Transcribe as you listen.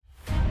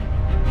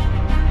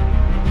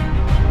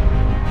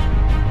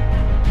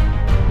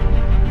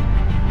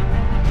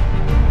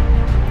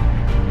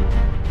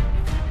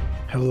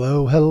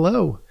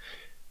hello.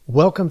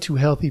 Welcome to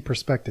Healthy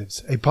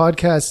Perspectives, a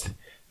podcast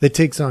that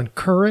takes on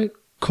current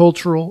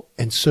cultural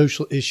and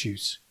social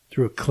issues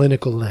through a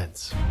clinical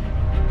lens.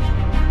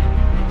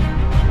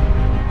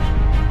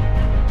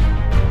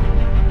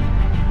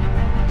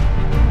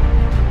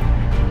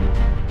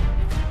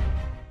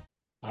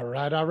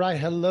 All right.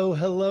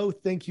 Hello.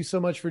 Thank you so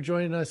much for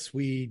joining us.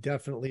 We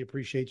definitely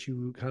appreciate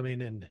you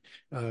coming and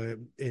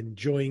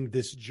enjoying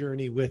this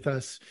journey with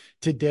us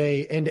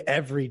today and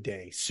every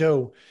day.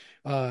 So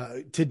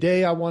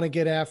today I want to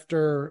get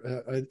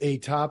after a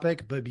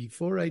topic, but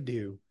before I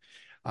do,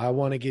 I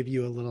want to give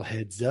you a little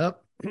heads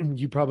up.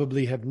 You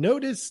probably have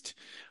noticed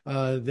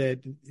that,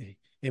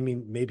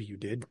 maybe you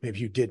did, maybe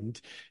you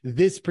didn't.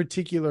 This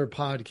particular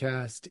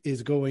podcast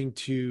is going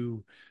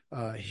to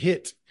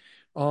hit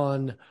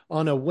on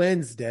a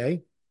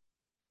Wednesday,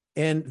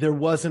 and there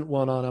wasn't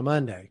one on a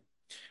Monday.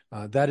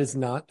 That is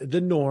not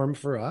the norm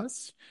for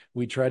us.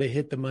 We try to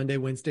hit the Monday,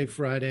 Wednesday,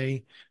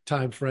 Friday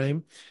time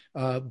frame.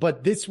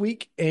 But this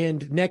week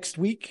and next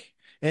week,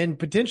 and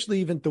potentially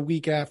even the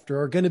week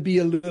after, are going to be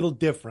a little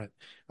different.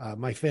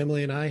 My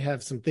family and I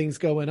have some things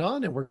going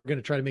on, and we're going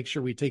to try to make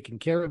sure we're taking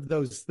care of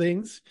those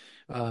things.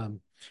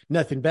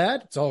 Nothing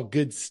bad. It's all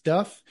good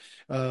stuff.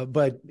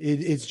 But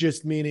it's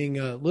just meaning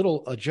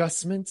little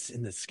adjustments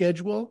in the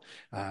schedule.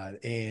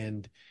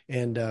 And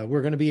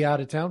we're going to be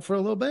out of town for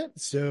a little bit.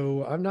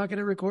 So I'm not going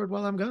to record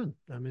while I'm gone.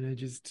 I'm going to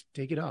just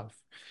take it off.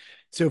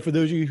 So for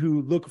those of you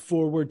who look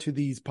forward to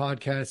these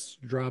podcasts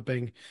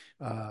dropping,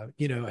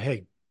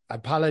 hey, I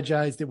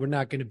apologize that we're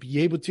not going to be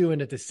able to. And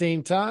at the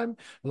same time,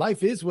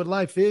 life is what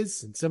life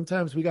is. And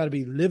sometimes we got to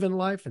be living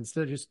life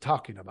instead of just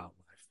talking about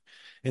life.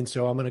 And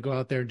so I'm going to go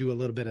out there and do a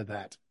little bit of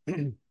that.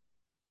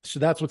 So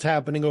that's what's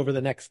happening over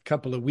the next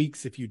couple of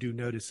weeks. If you do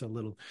notice a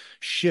little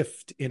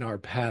shift in our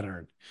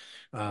pattern.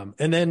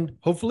 And then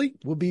hopefully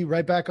we'll be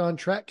right back on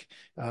track,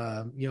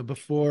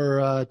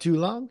 before too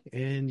long,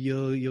 and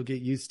you'll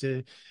get used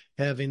to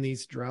having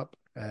these drop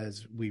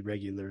as we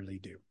regularly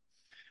do.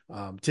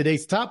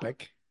 Today's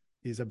topic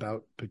is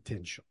about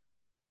potential.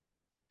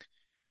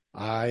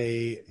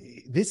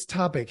 This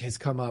topic has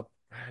come up.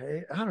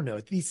 I don't know.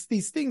 These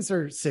things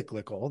are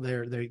cyclical. They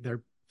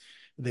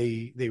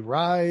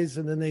rise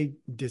and then they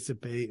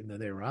dissipate, and then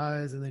they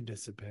rise and they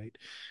dissipate.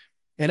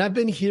 And I've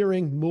been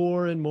hearing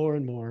more and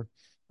more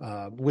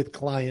with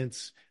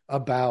clients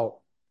about,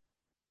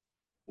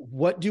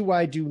 what do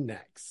I do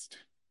next?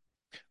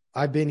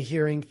 I've been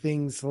hearing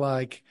things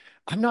like,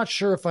 I'm not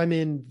sure if I'm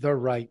in the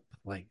right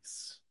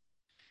place.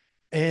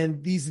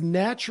 And these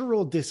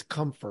natural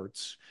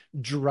discomforts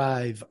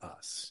drive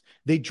us.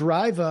 They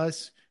drive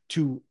us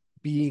to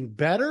being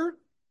better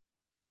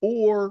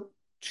or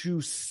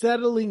to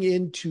settling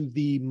into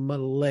the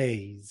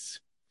malaise.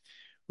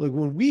 Look,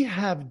 when we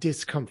have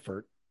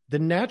discomfort, the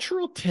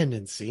natural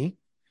tendency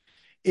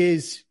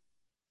is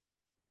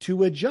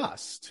to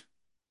adjust.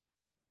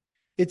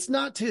 It's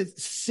not to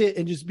sit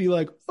and just be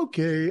like,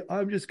 okay,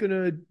 I'm just going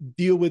to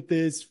deal with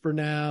this for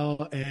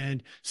now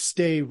and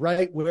stay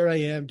right where I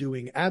am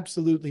doing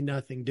absolutely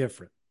nothing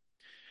different.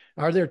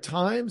 Are there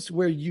times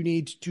where you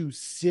need to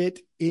sit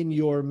in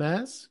your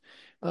mess?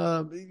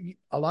 A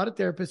lot of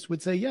therapists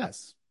would say,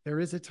 yes, there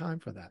is a time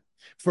for that.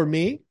 For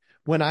me,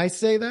 when I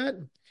say that,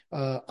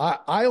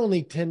 I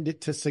only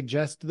tend to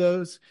suggest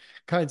those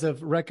kinds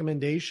of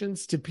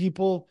recommendations to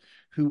people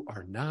who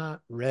are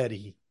not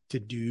ready to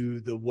do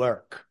the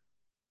work.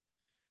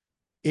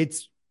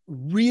 It's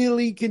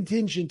really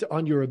contingent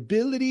on your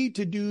ability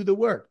to do the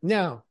work.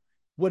 Now,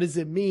 what does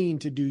it mean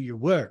to do your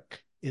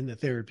work in the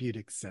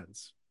therapeutic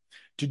sense?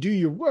 To do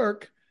your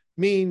work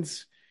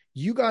means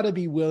you got to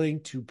be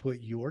willing to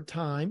put your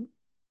time,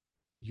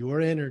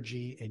 your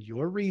energy, and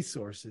your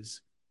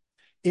resources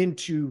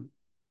into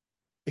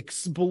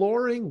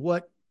exploring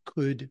what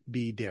could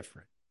be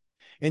different.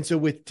 And so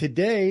with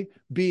today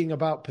being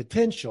about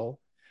potential,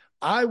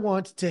 I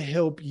want to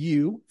help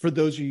you, for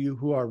those of you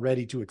who are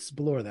ready to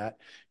explore that,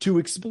 to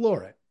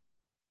explore it.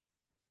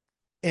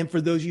 And for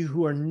those of you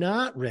who are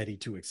not ready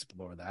to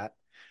explore that,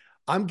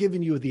 I'm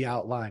giving you the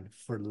outline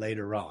for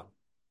later on.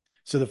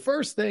 So the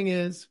first thing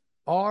is,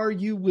 are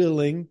you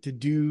willing to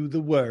do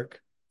the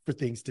work for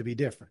things to be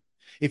different?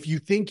 If you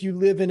think you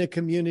live in a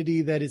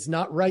community that is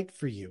not right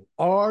for you,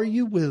 are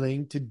you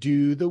willing to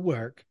do the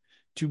work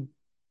to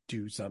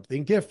do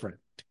something different,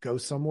 to go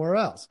somewhere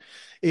else?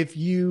 If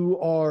you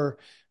are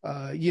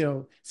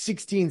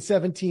 16,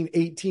 17,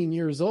 18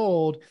 years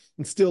old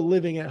and still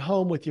living at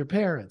home with your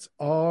parents,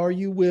 are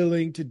you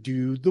willing to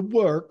do the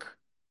work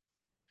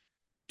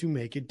to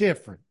make it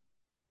different?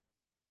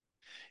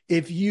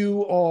 If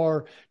you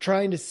are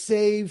trying to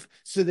save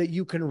so that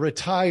you can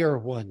retire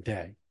one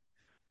day,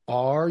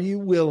 are you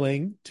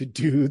willing to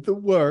do the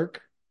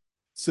work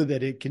so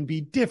that it can be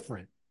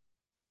different?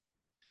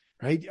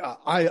 Right?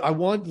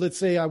 Let's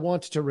say I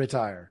want to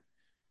retire.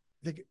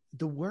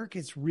 The work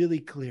is really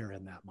clear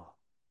in that model.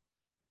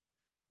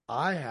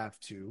 I have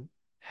to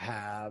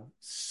have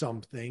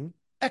something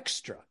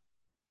extra,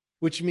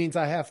 which means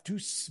I have to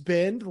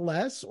spend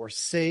less or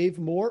save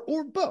more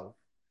or both.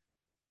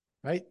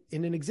 Right?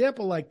 In an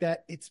example like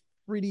that, it's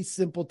pretty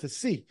simple to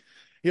see.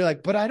 You're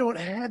like, but I don't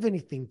have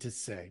anything to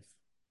save.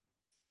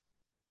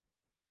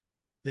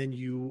 Then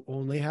you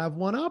only have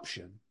one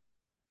option: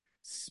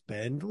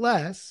 spend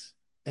less,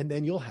 and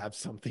then you'll have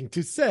something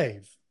to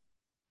save.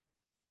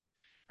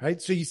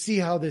 Right? So you see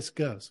how this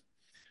goes.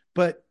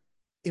 But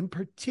in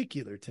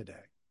particular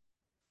today,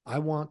 I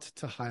want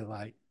to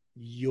highlight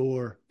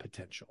your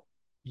potential,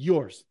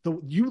 yours,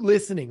 you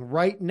listening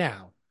right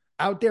now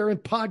out there in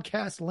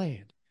podcast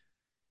land.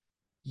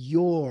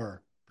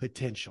 Your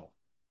potential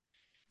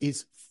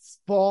is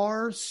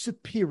far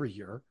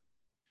superior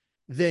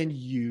than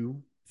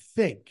you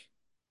think.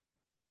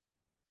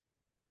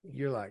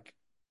 You're like,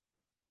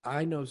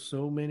 I know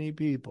so many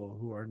people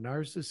who are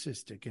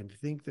narcissistic and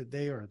think that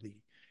they are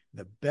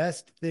the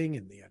best thing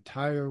in the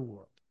entire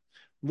world.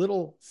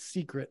 Little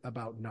secret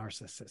about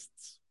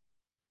narcissists,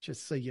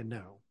 just so you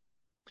know.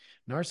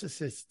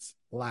 Narcissists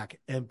lack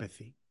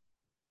empathy,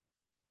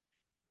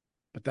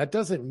 but that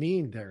doesn't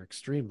mean they're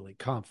extremely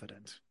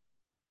confident.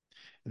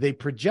 They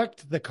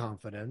project the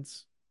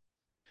confidence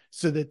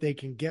so that they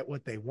can get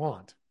what they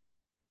want,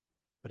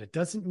 but it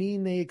doesn't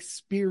mean they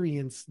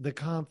experience the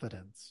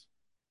confidence.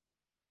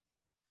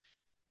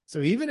 So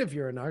even if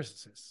you're a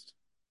narcissist,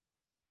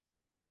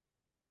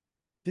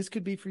 this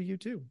could be for you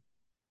too.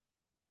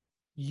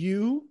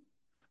 You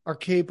are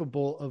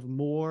capable of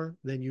more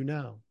than you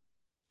know.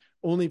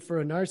 Only for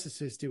a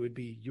narcissist, it would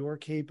be you're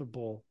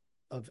capable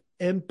of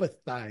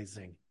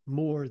empathizing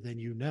more than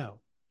you know,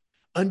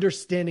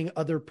 understanding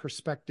other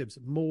perspectives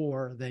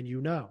more than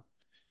you know.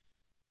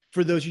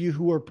 For those of you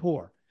who are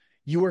poor,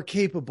 you are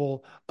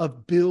capable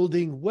of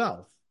building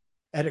wealth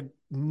at a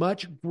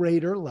much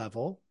greater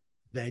level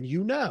than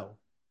you know.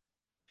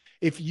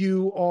 If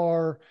you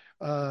are,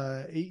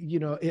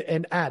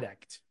 an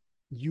addict,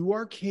 you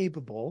are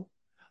capable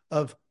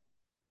of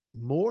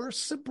more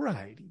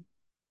sobriety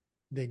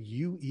than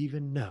you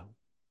even know.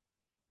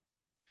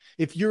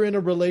 If you're in a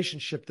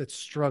relationship that's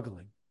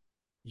struggling,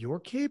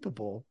 you're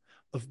capable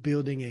of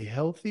building a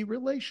healthy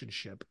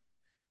relationship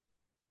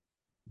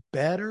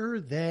better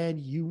than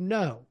you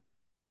know.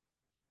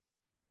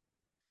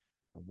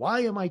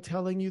 Why am I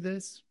telling you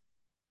this?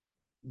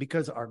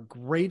 Because our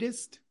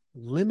greatest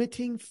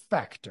limiting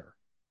factor,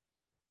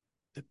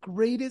 the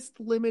greatest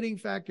limiting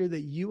factor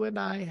that you and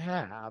I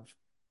have,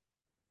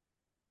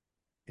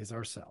 is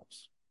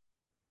ourselves.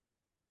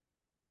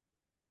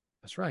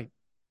 That's right.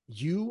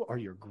 You are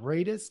your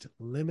greatest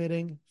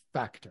limiting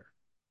factor.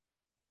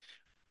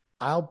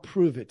 I'll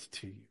prove it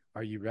to you.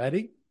 Are you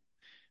ready?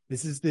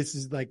 This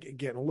is like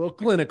getting a little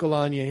clinical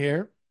on you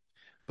here,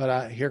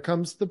 but here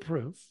comes the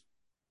proof.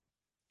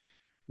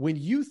 When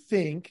you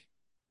think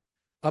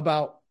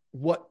about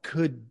what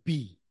could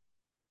be,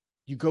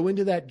 you go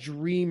into that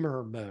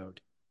dreamer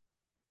mode.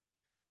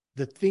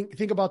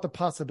 Think about the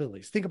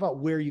possibilities. Think about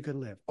where you could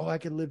live. Oh, I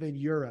could live in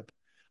Europe.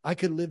 I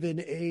could live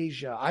in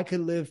Asia. I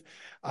could live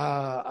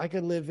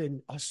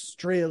in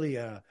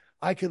Australia.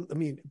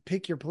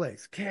 Pick your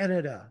place.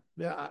 Canada,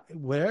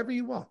 wherever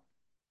you want.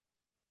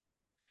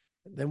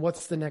 Then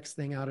what's the next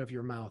thing out of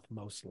your mouth,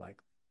 most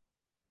likely?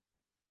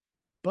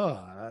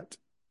 But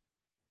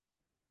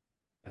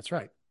that's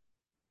right.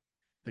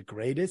 The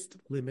greatest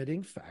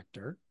limiting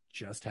factor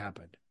just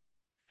happened.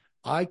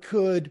 I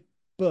could,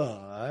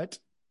 but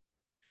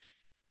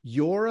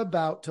you're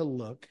about to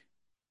look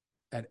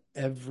at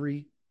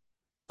every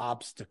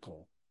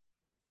obstacle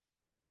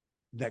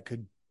that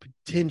could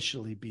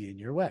potentially be in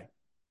your way.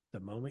 The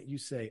moment you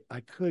say,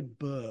 I could,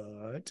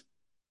 but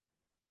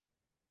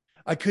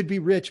I could be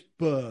rich,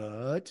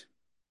 but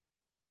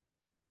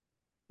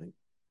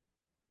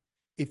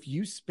if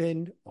you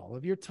spend all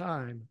of your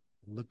time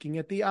looking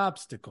at the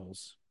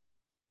obstacles,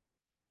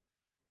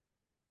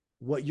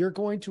 what you're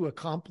going to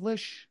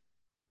accomplish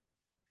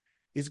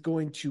is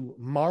going to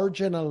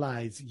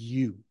marginalize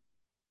you.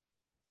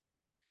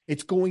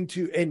 It's going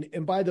to,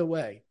 and by the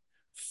way,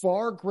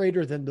 far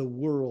greater than the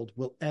world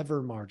will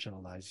ever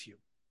marginalize you,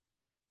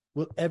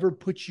 will ever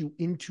put you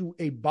into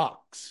a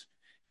box,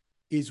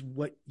 is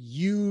what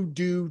you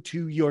do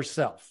to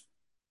yourself.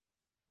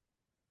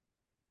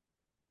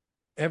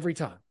 Every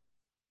time.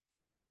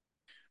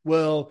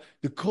 Well,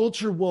 the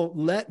culture won't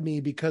let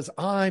me because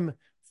I'm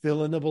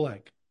fill in the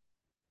blank.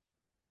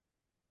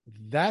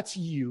 That's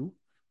you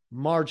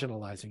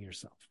marginalizing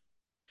yourself.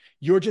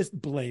 You're just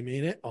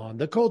blaming it on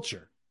the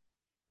culture.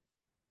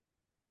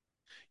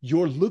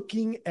 You're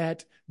looking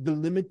at the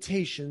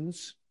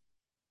limitations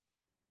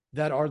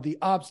that are the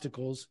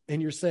obstacles,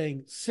 and you're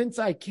saying, since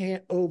I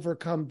can't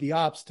overcome the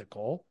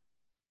obstacle,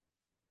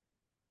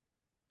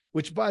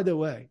 which, by the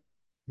way,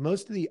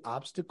 most of the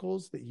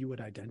obstacles that you would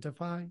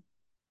identify,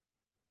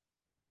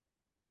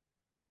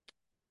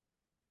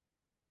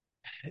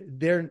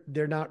 they're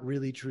not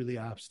really truly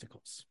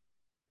obstacles.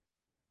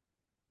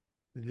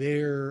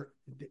 They're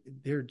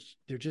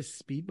just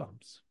speed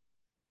bumps.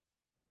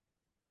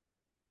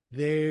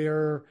 They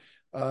are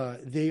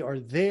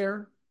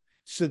there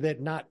so that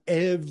not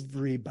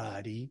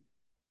everybody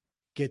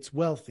gets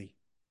wealthy.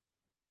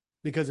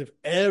 Because if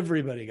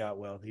everybody got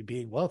wealthy,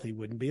 being wealthy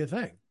wouldn't be a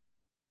thing.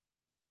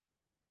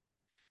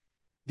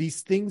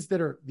 These things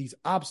that are these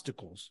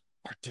obstacles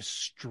are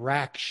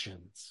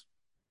distractions.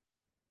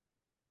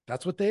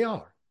 That's what they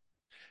are.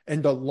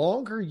 And the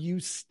longer you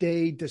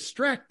stay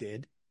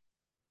distracted,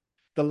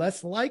 the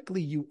less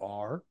likely you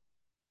are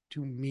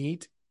to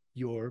meet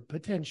your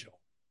potential,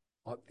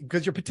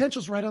 because your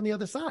potential is right on the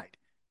other side.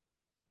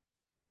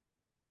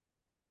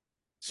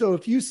 So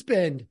if you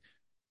spend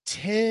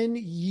 10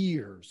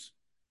 years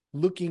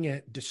looking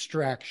at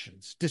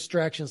distractions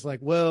like,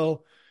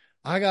 well,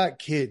 I got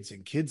kids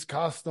and kids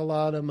cost a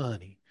lot of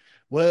money.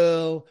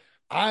 Well,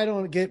 I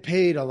don't get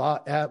paid a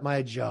lot at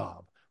my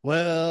job.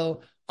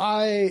 Well,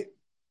 I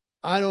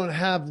don't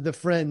have the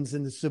friends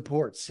and the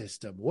support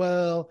system.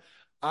 Well,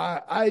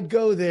 I'd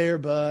go there,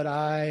 but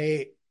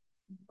I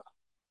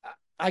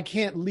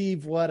can't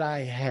leave what I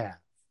have.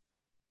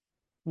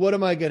 What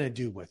am I going to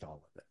do with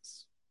all of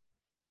this?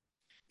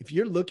 If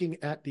you're looking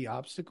at the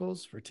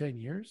obstacles for 10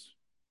 years,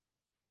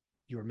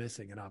 you're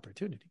missing an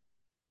opportunity.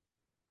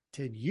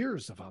 10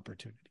 years of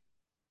opportunity.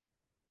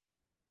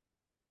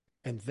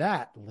 And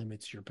that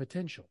limits your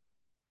potential.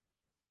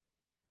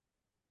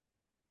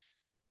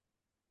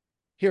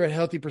 Here at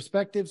Healthy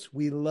Perspectives,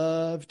 we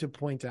love to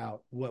point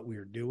out what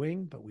we're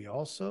doing, but we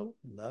also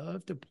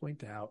love to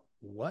point out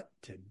what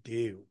to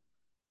do.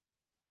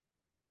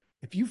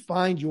 If you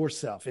find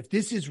yourself, if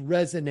this is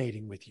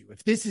resonating with you,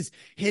 if this is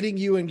hitting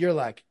you and you're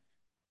like,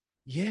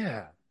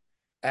 yeah,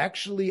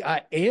 actually,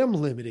 I am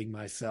limiting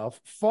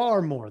myself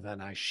far more than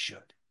I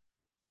should.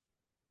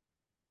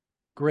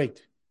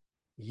 Great.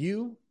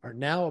 You are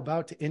now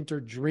about to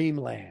enter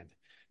dreamland.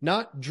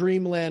 Not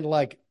dreamland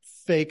like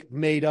fake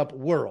made up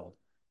world,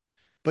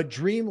 but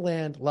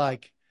dreamland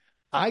like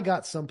I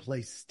got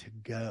someplace to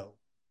go.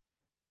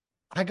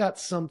 I got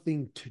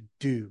something to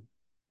do.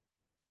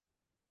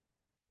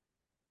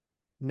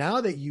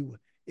 Now that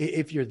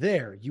if you're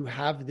there, you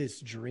have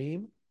this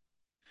dream.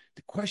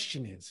 The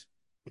question is,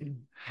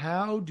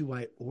 how do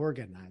I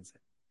organize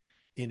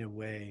it in a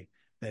way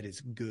that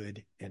is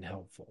good and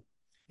helpful?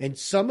 And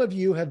some of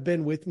you have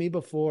been with me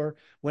before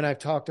when I've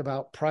talked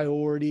about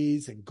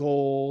priorities and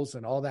goals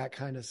and all that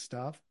kind of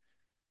stuff.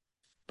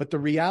 But the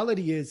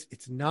reality is,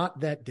 it's not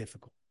that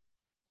difficult.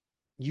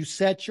 You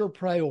set your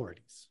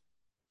priorities,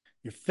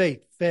 your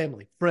faith,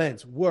 family,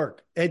 friends,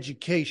 work,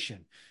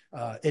 education,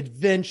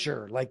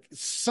 adventure, like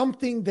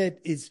something that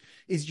is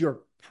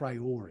your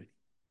priority.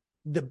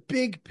 The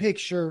big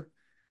picture,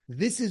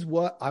 this is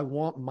what I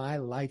want my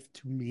life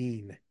to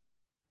mean.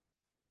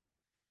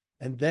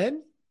 And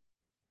then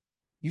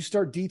you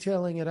start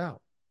detailing it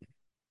out.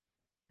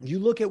 You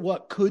look at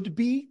what could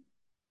be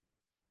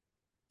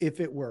if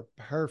it were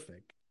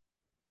perfect.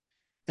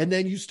 And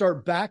then you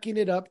start backing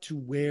it up to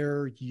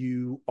where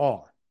you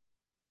are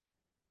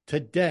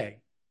today.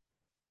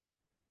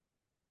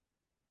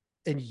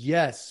 And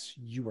yes,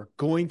 you are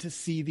going to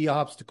see the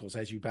obstacles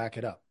as you back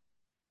it up.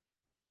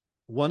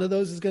 One of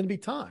those is going to be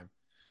time.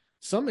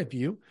 Some of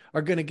you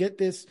are going to get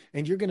this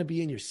and you're going to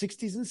be in your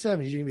 60s and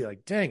 70s. You're going to be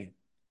like, dang it,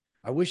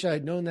 I wish I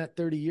had known that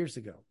 30 years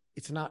ago.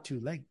 It's not too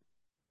late.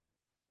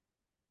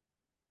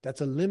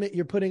 That's a limit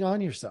you're putting on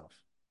yourself.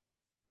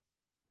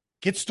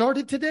 Get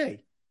started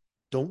today.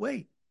 Don't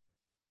wait.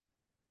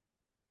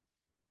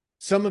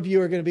 Some of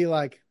you are going to be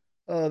like,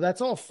 oh,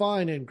 that's all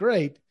fine and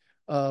great.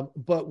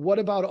 But what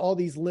about all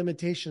these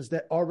limitations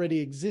that already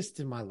exist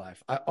in my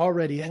life? I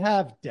already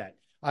have debt.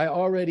 I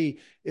already,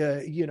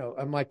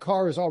 my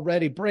car is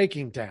already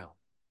breaking down.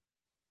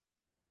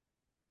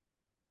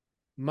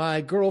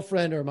 My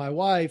girlfriend or my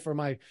wife or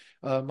my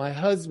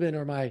husband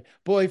or my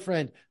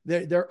boyfriend,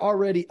 they're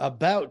already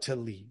about to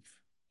leave.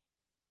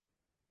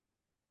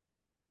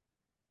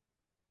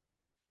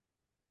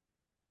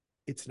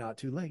 It's not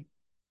too late.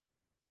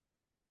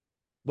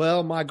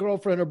 Well, my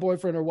girlfriend or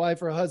boyfriend or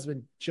wife or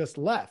husband just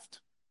left.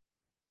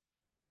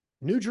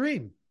 New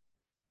dream.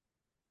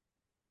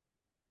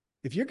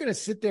 If you're going to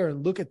sit there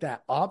and look at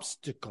that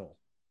obstacle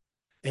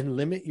and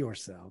limit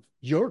yourself,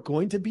 you're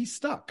going to be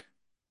stuck.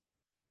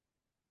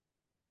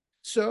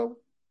 So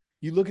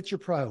you look at your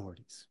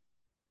priorities.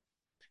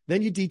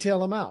 Then you detail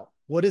them out.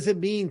 What does it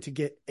mean to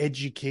get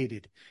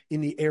educated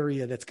in the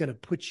area that's going to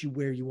put you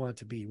where you want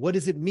to be? What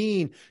does it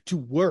mean to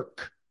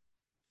work?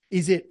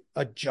 Is it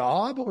a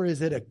job or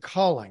is it a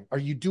calling? Are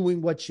you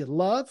doing what you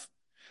love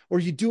or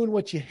are you doing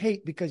what you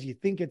hate because you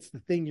think it's the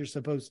thing you're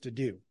supposed to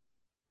do?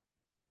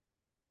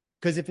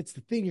 Because if it's the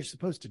thing you're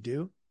supposed to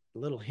do, a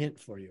little hint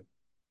for you,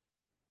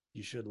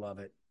 you should love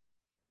it.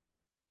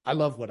 I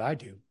love what I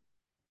do.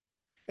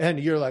 And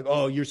you're like,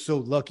 oh, you're so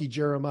lucky,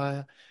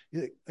 Jeremiah.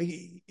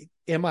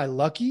 Am I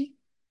lucky?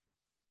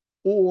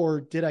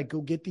 Or did I go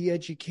get the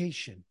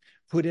education,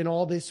 put in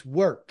all this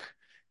work?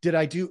 Did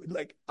I do,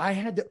 I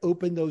had to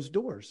open those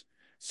doors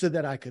so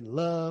that I could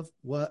love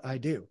what I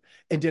do.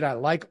 And did I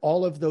like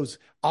all of those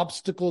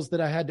obstacles that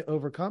I had to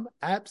overcome?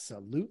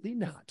 Absolutely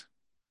not.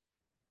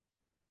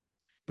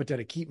 But did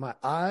I keep my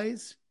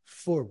eyes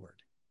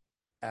forward?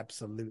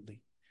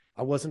 Absolutely.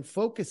 I wasn't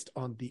focused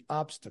on the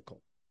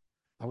obstacle.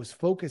 I was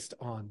focused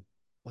on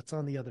what's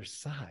on the other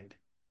side.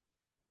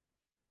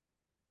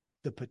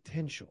 The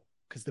potential.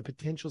 because the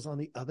potential's on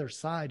the other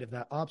side of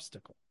that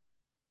obstacle.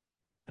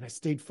 And I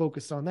stayed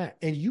focused on that.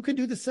 And you can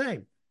do the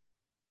same.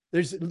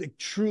 There's like,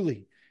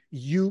 truly,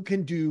 you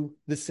can do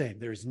the same.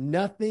 There's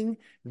nothing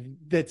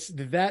that's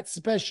that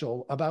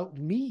special about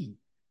me.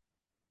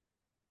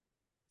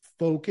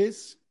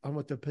 Focus on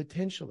what the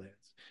potential is.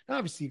 Now,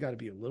 obviously, you got to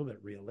be a little bit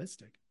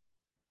realistic.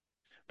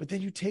 But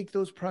then you take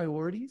those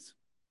priorities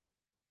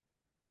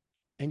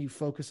and you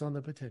focus on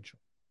the potential.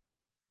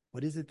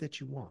 What is it that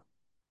you want?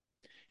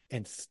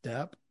 And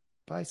step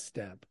by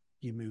step,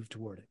 you move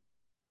toward it.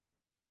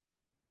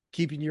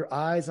 Keeping your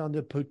eyes on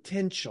the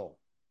potential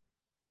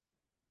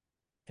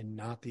and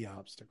not the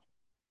obstacle.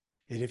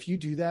 And if you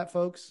do that,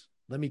 folks,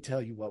 let me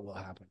tell you what will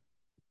happen.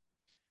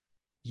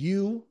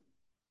 You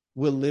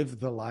will live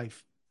the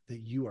life that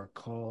you are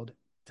called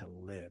to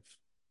live.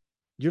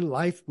 Your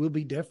life will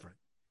be different.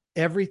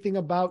 Everything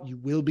about you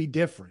will be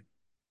different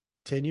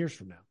 10 years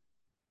from now.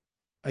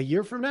 A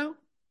year from now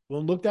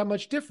won't look that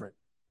much different.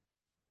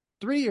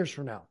 3 years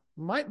from now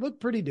might look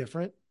pretty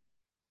different.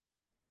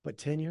 But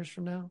 10 years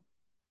from now,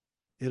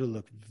 it'll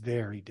look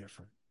very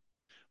different.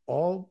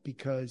 All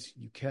because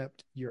you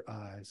kept your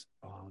eyes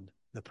on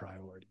the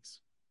priorities.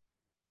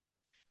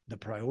 The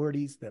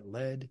priorities that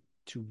led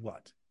to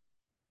what?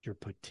 Your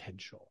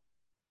potential.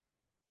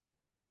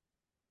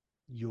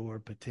 Your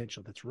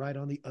potential that's right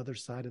on the other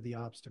side of the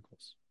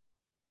obstacles.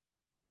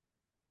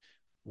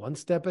 One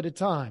step at a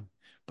time,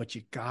 but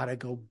you got to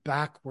go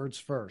backwards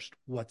first.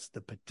 What's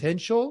the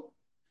potential?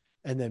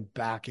 And then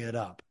back it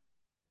up.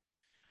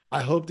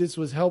 I hope this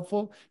was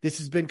helpful. This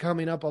has been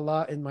coming up a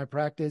lot in my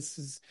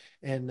practices,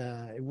 and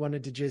I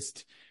wanted to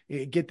just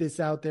get this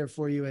out there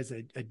for you as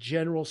a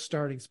general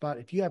starting spot.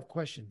 If you have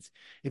questions,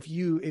 if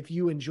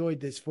you enjoyed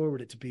this, forward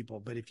it to people.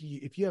 But if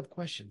you have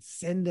questions,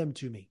 send them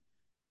to me.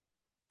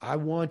 I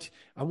want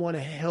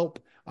to help.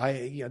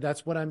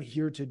 That's what I'm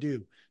here to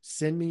do.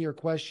 Send me your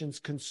questions,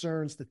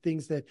 concerns, the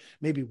things that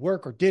maybe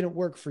work or didn't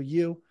work for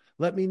you.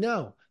 Let me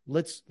know.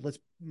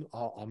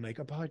 I'll make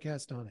a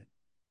podcast on it,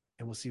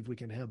 and we'll see if we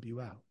can help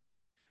you out.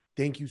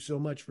 Thank you so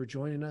much for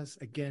joining us.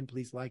 Again,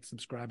 please like,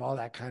 subscribe, all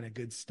that kind of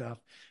good stuff.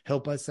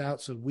 Help us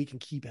out so we can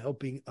keep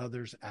helping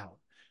others out.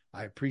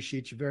 I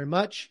appreciate you very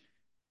much.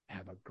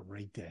 Have a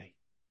great day.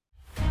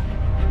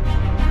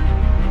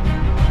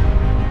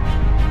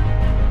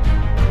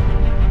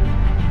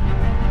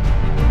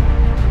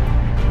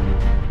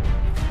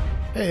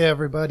 Hey,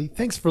 everybody.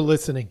 Thanks for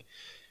listening.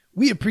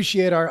 We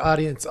appreciate our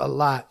audience a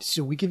lot,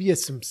 so we give you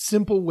some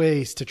simple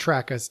ways to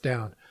track us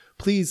down.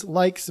 Please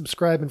like,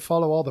 subscribe, and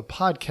follow all the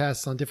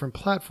podcasts on different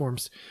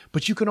platforms,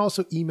 but you can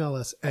also email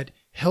us at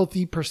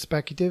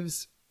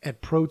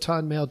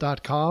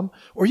healthyperspectives@protonmail.com,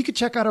 or you can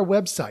check out our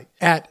website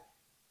at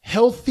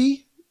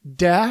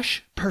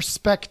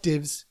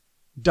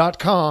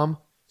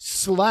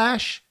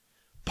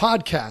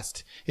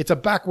healthy-perspectives.com/podcast. It's a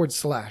backward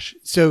slash.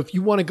 So if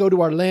you want to go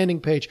to our landing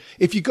page,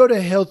 if you go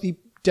to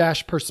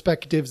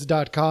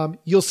healthy-perspectives.com,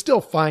 you'll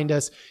still find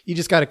us. You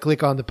just got to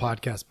click on the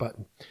podcast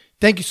button.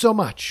 Thank you so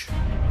much.